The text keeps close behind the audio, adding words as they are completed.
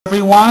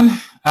Everyone.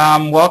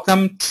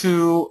 Welcome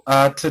to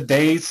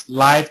today's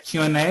live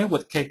Q&A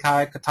with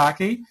KeKai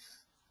Kotaki.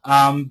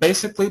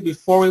 Basically,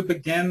 before we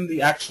begin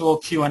the actual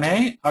Q&A,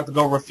 I'd like to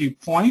go over a few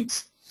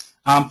points.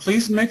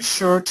 Please make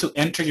sure to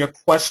enter your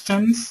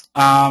questions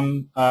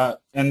in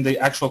the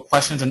actual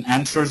questions and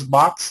answers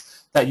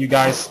box that you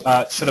guys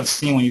should have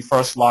seen when you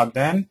first logged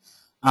in.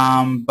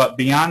 But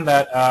beyond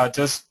that,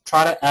 just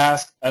try to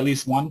ask at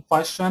least one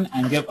question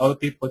and give other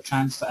people a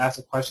chance to ask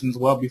a question as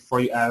well before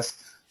you ask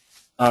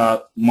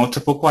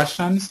multiple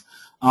questions.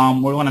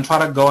 We're going to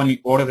try to go in the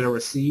order they're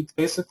received,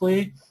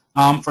 basically.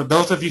 For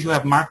those of you who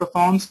have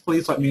microphones,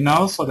 please let me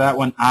know so that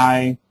when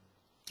I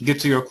get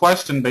to your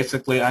question,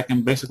 basically, I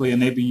can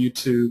enable you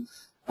to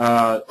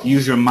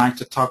use your mic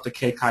to talk to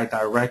KeKai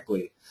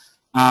directly.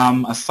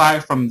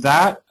 Aside from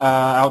that,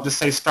 I'll just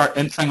say start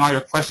entering all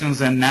your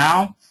questions in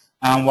now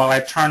while I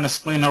turn the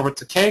screen over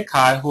to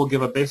KeKai, who will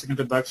give a basic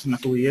introduction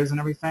of who he is and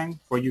everything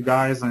for you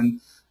guys,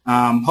 and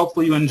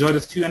hopefully you enjoy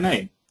this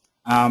Q&A.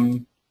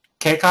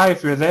 KeKai,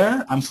 if you're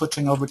there, I'm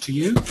switching over to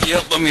you.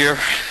 Yep, I'm here.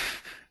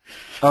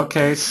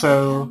 Okay,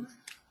 so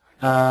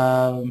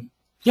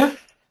yeah,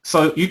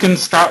 so you can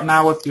start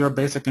now with your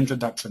basic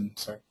introduction,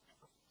 sir.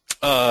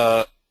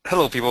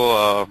 Hello,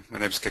 people. My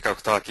name is KeKai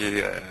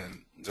Kotaki,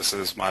 and this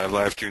is my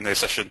live Q&A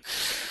session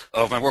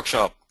of my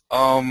workshop.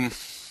 You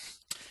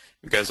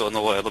guys don't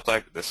know what I look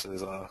like. This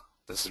is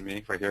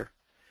me right here.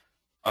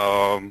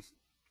 I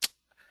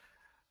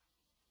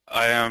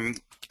am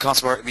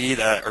concept art lead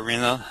at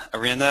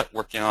ArenaNet,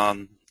 working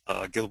on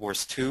Guild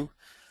Wars 2.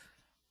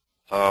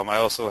 I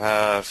also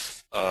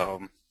have,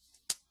 I'm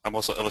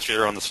also an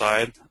illustrator on the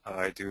side.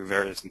 I do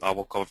various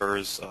novel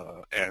covers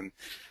and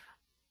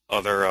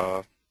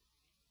other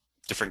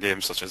different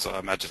games such as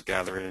Magic the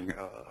Gathering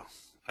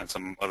and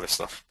some other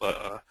stuff.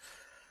 But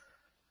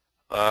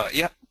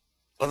yeah,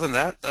 other than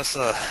that, that's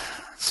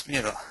me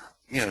in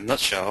a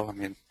nutshell. I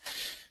mean,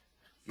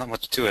 not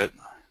much to it.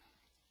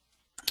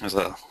 There's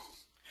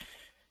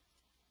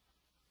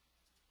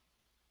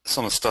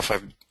some of the stuff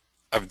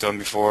I've done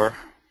before,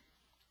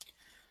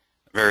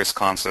 various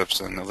concepts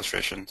and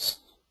illustrations.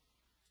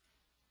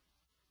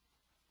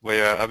 But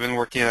yeah, I've been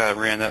working at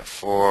ArenaNet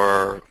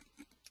for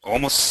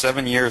almost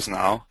 7 years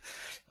now.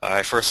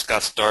 I first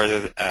got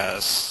started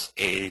as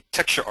a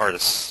texture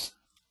artist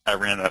at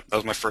ArenaNet. That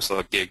was my first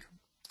gig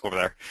over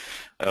there.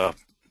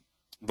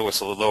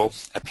 Lowest of the low.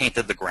 I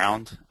painted the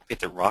ground,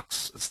 painted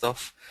rocks and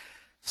stuff.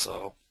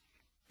 So,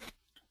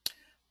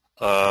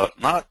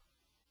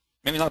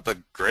 maybe not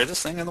the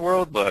greatest thing in the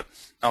world, but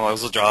it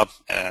was a job,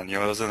 and it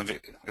was in a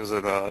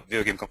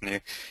video game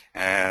company,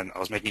 and I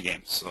was making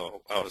games,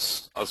 so I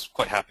was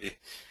quite happy.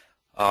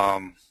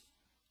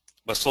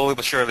 But slowly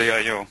but surely,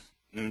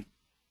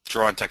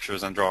 drawing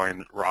textures and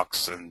drawing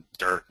rocks and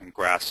dirt and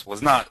grass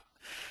was not,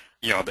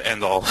 the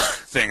end all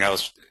thing I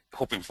was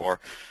hoping for.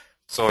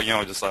 So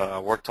just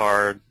worked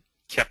hard,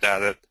 kept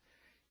at it,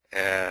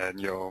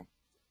 and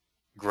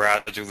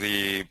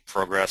gradually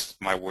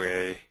progressed my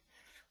way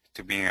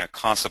to being a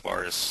concept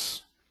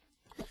artist.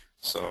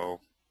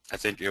 So I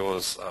think it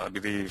was, I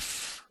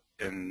believe,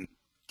 in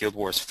Guild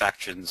Wars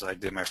Factions I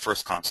did my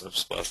first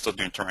concepts, but I was still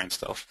doing terrain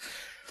stuff.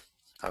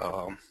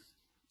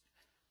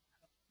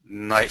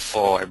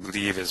 Nightfall, I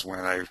believe, is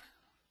when I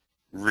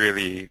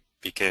really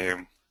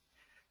became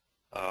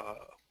a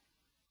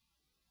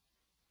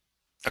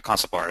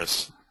concept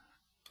artist,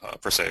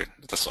 per se.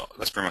 That's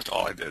pretty much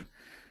all I did.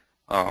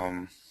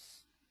 And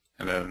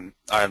then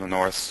Eye of the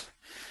North,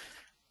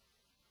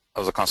 I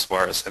was a concept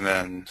artist, and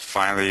then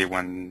finally,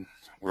 when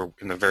we're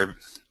in the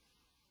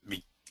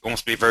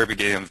almost the very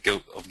beginning of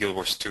Guild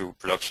Wars 2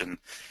 production,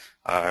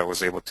 I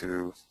was able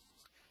to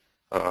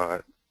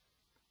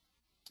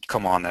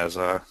come on as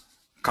a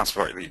concept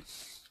art lead.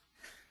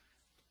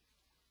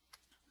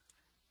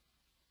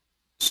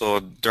 So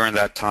during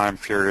that time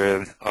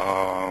period,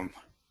 most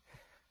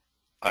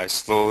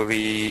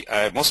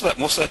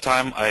of that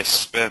time I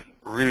spent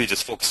really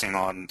just focusing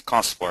on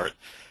concept art.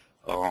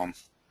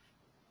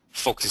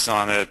 Focusing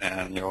on it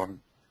and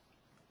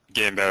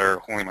getting better,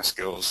 honing my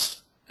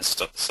skills and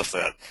stuff like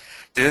that.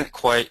 Didn't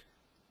quite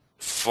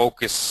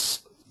focus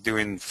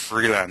doing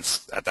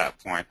freelance at that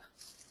point.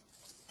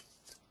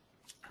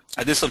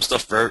 I did some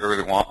stuff very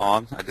early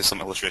on. I did some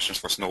illustrations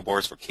for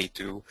snowboards for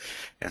K2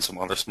 and some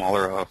other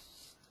smaller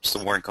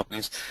snowboarding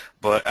companies.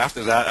 But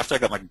after that, after I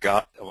got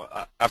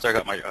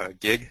my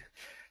gig,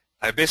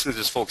 I basically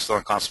just focused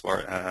on concept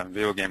art and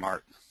video game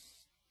art.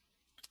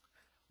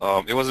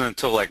 It wasn't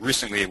until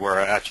recently where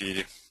I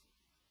actually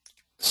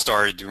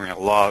started doing a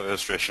lot of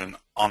illustration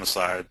on the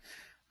side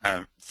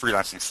and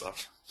freelancing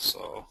stuff.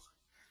 So.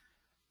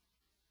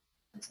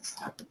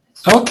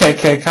 Okay,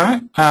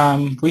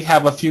 KeKai. We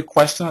have a few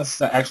questions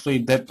that actually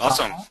did pop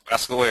Awesome. up.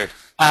 Ask away.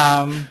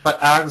 But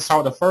I'll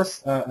start with the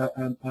first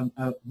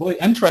really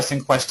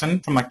interesting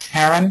question from a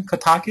Karen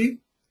Kotaki,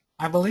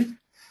 I believe.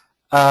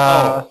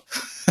 Oh.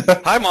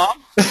 Hi,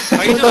 Mom.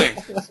 How you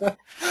doing?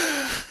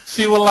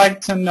 She would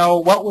like to know,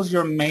 what was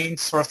your main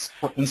source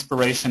for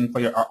inspiration for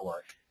your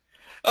artwork?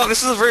 Oh,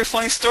 this is a very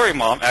funny story,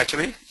 Mom,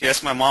 actually.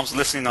 Yes, my mom's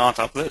listening on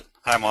top of it.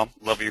 Hi, Mom.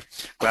 Love you.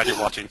 Glad you're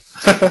watching.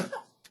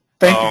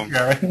 Thank you, Um,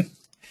 Karen.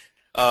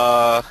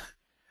 uh,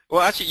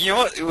 well, actually, you know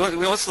what?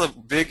 What's the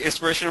big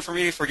inspiration for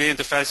me for getting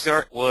into fantasy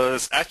art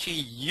was actually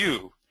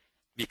you.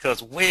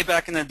 Because way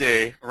back in the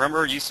day,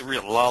 remember, you used to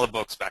read a lot of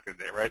books back in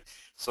the day, right?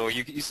 So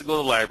you used to go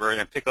to the library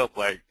and pick up,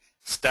 like,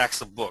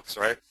 stacks of books,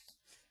 right?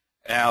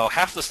 Now,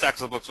 half the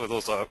stacks of books were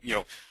those,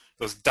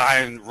 those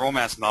dime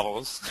romance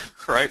novels,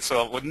 right?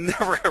 So I would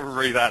never ever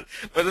read that.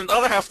 But then the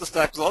other half of the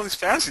stack was all these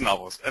fantasy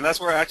novels, and that's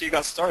where I actually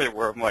got started.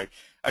 Where I'm like,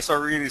 I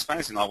started reading these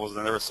fantasy novels,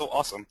 and they were so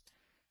awesome.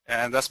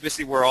 And that's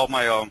basically where all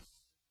my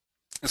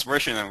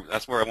inspiration and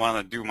that's where I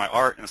wanted to do my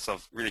art and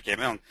stuff really came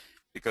in,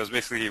 because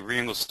basically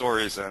reading those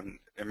stories and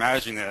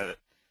imagining it,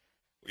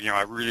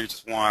 I really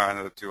just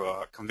wanted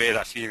to convey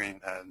that feeling.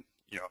 And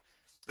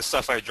the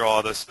stuff I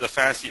draw, the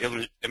fantasy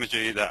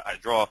imagery that I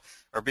draw,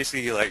 are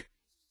basically like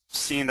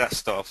seeing that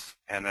stuff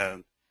and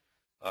then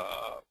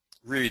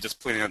really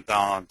just putting it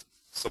down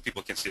so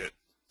people can see it.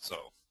 So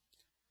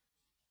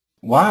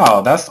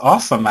Wow, that's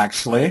awesome,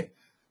 actually.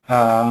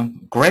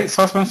 Great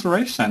source of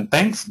inspiration.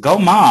 Thanks. Go,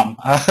 Mom.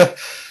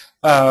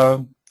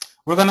 Uh,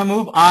 we're going to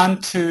move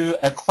on to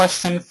a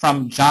question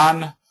from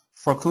John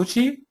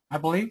Forcucci, I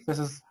believe. This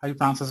is how you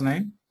pronounce his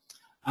name.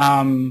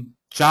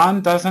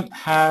 John doesn't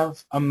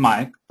have a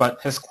mic, but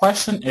his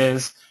question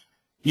is,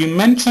 you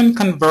mentioned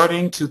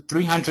converting to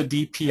 300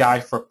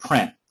 DPI for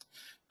print.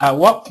 At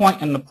what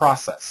point in the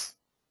process?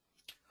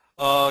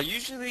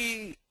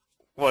 usually,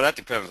 well, that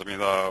depends. I mean,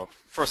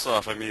 first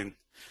off, I mean,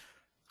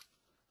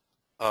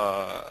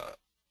 uh,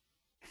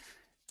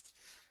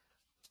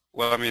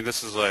 well, I mean,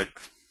 this is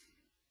like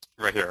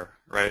right here,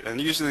 right? And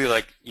usually,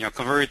 like,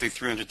 converting to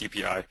 300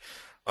 DPI,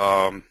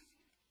 um,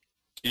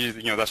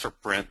 that's for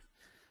print.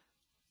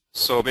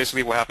 So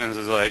basically what happens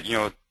is, like,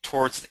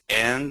 towards the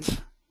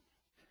end,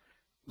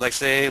 like,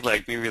 say,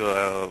 like, maybe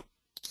the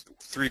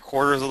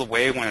 3/4 of the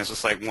way, when it's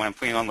just like, when I'm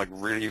putting on, like,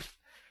 really,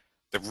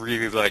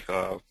 like,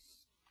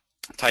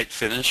 tight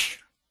finish,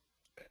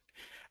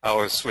 I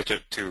would switch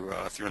it to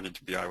 300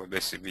 DPI, would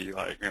basically be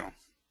like,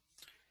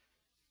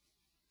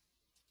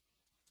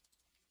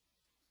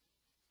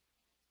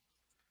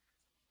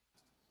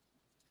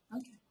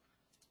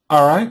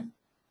 All right.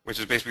 which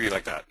is basically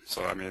like that.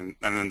 So, I mean,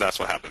 and then that's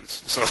what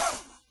happens. So,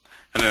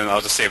 and then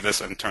I'll just save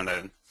this and turn that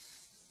in.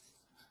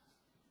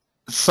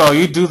 So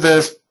you do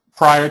this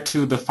prior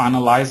to the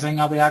finalizing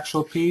of the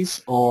actual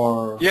piece,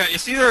 or? Yeah,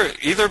 it's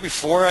either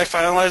before I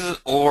finalize it,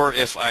 or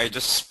if I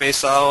just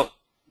space out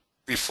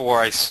before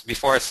I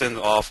send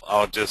it off,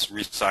 I'll just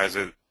resize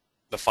it,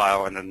 the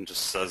file, and then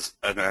just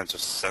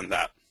send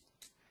that.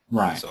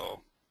 Right.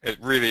 So it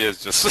really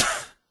is just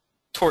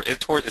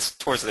it's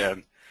towards the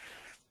end.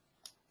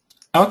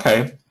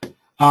 Okay.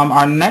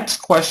 Our next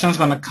question is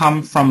going to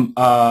come from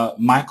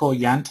Michael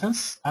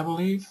Yantis, I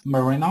believe,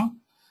 Marino.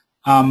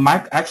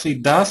 Mike actually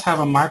does have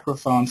a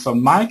microphone. So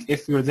Mike,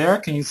 if you're there,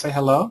 can you say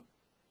hello?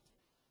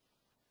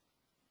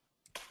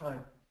 Hi,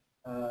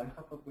 I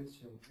have a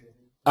question.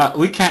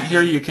 We can't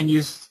hear you. Can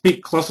you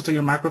speak closer to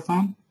your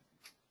microphone?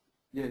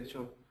 Yeah,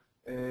 sure.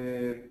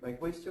 My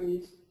question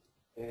is,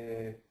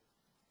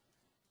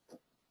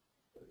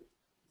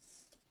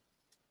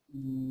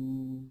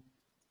 mm,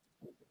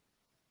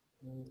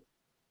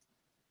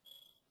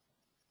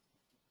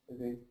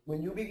 okay.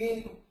 When you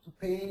begin to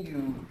paint,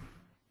 you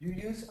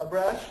use a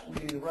brush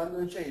with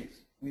random shapes,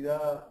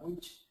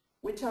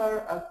 which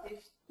are active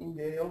in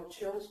the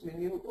options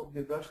menu of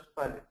the brush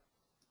palette.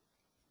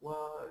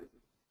 Well,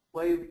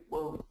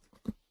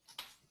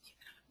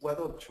 what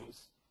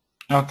options?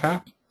 Okay.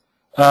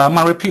 I'm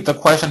going to repeat the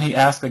question he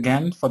asked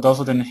again for those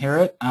who didn't hear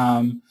it.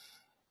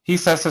 He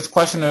says his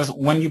question is,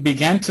 when you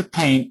begin to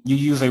paint, you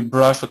use a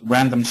brush with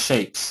random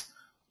shapes.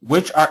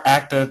 Which are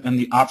active in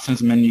the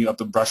options menu of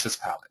the brushes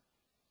palette?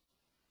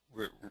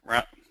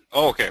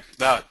 Oh, okay.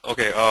 That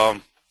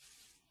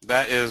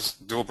is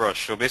dual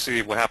brush. So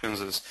basically what happens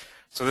is,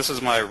 so this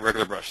is my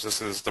regular brush.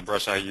 This is the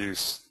brush I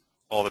use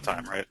all the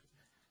time, right?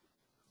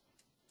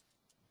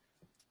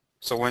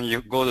 So when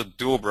you go to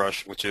dual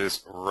brush, which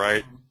is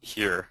right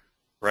here,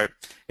 right,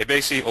 it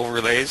basically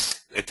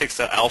overlays, it takes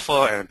the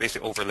alpha and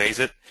basically overlays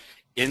it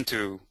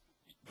into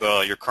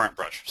your current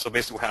brush. So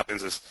basically what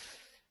happens is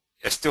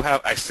I still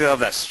have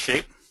that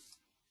shape,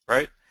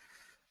 right?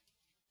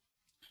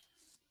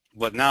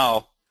 But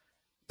now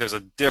there's a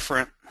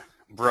different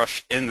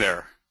brush in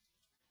there.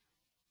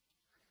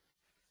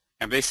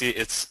 And basically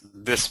it's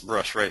this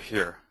brush right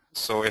here.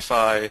 So what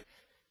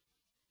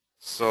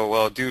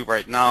I'll do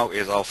right now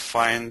is I'll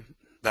find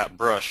that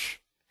brush.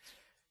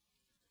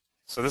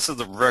 So this is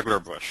the regular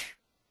brush,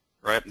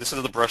 right? This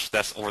is the brush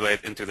that's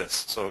overlaid into this.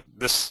 So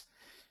this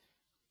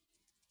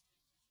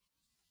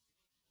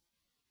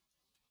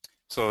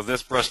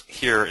brush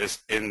here is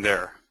in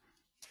there.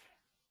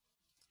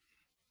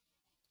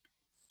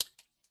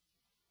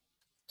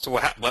 So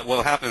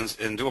what happens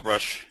in dual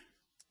brush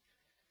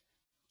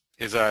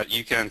is that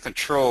you can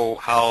control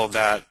how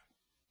the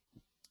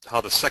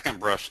second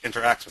brush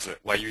interacts with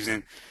it by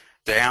using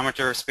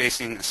diameter,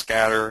 spacing, and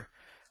scatter.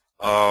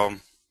 So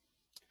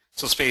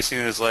spacing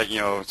is like,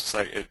 just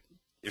like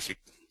if you